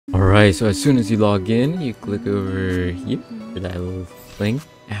Alright, so as soon as you log in, you click over here for that little thing,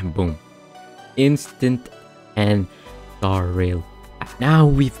 and boom. Instant and star rail. Now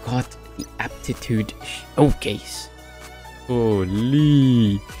we've got the aptitude showcase.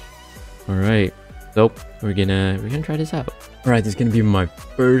 Holy. Alright, so we're gonna try this out. Alright, this is gonna be my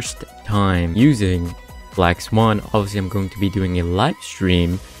first time using Black Swan. Obviously, I'm going to be doing a live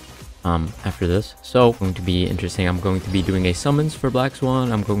stream after this, so going to be interesting. I'm going to be doing a summons for Black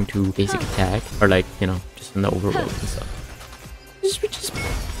Swan. I'm going to basic attack, or like, you know, just in the overworld and stuff. Which is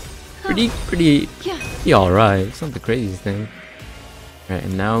pretty alright. It's not the craziest thing. Right,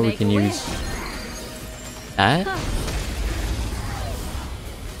 and now we can use that.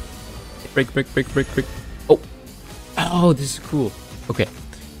 Break. Oh, this is cool. Okay,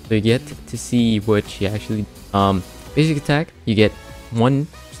 so you get to see what she actually basic attack. You get one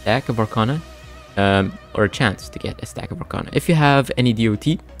stack of Arcana, or a chance to get a stack of Arcana. If you have any DOT,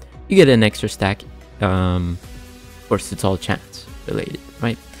 you get an extra stack. Of course, it's all chance related,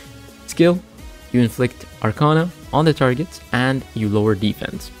 right? Skill, you inflict Arcana on the targets and you lower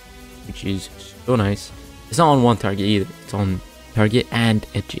defense, which is so nice. It's not on one target either, it's on target and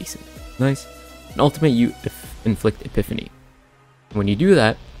adjacent. Nice. And ultimate, you inflict Epiphany. When you do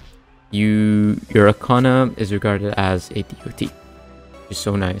that, your Arcana is regarded as a DOT, which is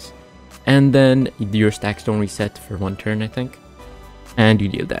so nice. And then your stacks don't reset for one turn, I think, and you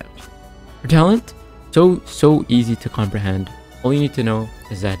deal damage. For talent, so easy to comprehend. All you need to know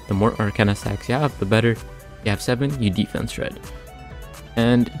is that the more Arcana stacks you have, the better. You have 7, you defense shred.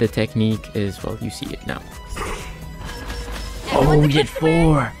 And the technique is, well, you see it now. Oh, we did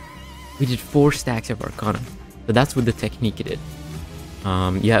 4! We did 4 stacks of Arcana. So that's what the technique did.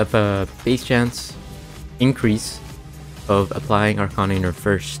 You have a base chance increase of applying Arcana in your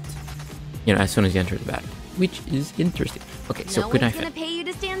first, you know, as soon as you enter the battle, which is interesting. Okay, so good night.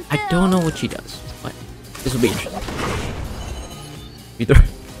 I don't know what she does, but this will be interesting.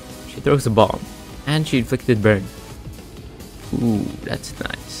 She throws a bomb, and she inflicted burn. Ooh, that's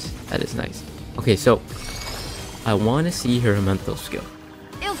nice. That is nice. Okay, so I want to see her mental skill.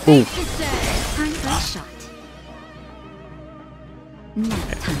 Ooh.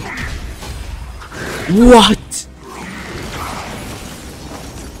 What?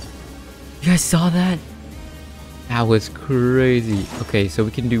 You guys saw that? That was crazy. Okay, so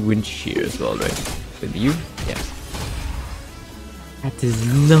we can do wind shear as well, right? With you? Yeah. That is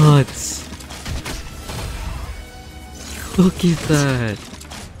nuts. Look at that.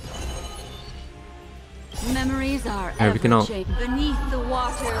 Memories are we can all... Beneath the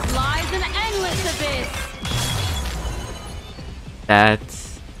waters lies an endless abyss.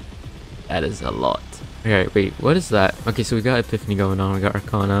 That is a lot. Okay, wait, what is that? Okay, so we got Epiphany going on, we got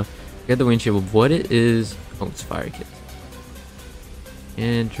Arcana, we got the wind shield. What it is? Oh, it's Fire Kit.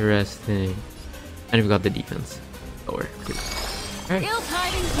 Interesting. And we got the defense. Lower. Alright. Oh.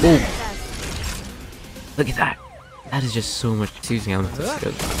 Look at that. That is just so much. Using elemental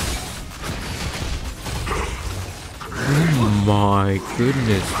skills. Oh my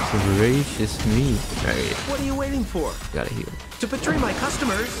goodness gracious me. Right. What are you waiting for? Gotta heal. To betray my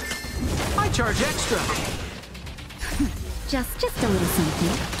customers, I charge extra. just a little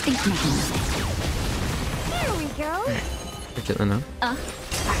something. Think nothing. There we go. Right. Now.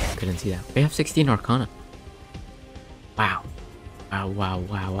 Couldn't see that. We have 16 Arcana. Wow.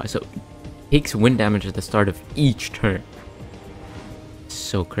 Wow. So takes wind damage at the start of each turn.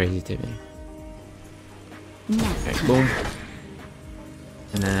 So crazy to me. Okay, boom.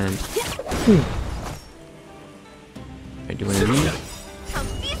 And then I do one of these.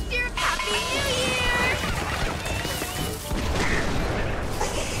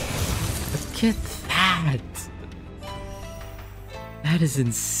 Look at that. That is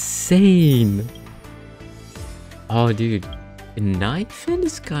insane. Oh dude. The knife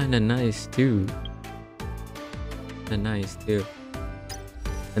is kinda nice too.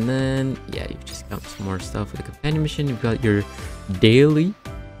 And then, yeah, you've just got some more stuff with the companion mission. You've got your daily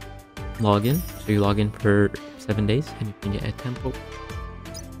login. So you log in for 7 days and you can get a tempo.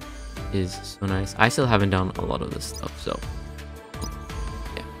 Is so nice. I still haven't done a lot of this stuff, so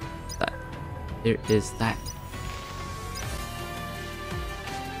yeah, that. There is that.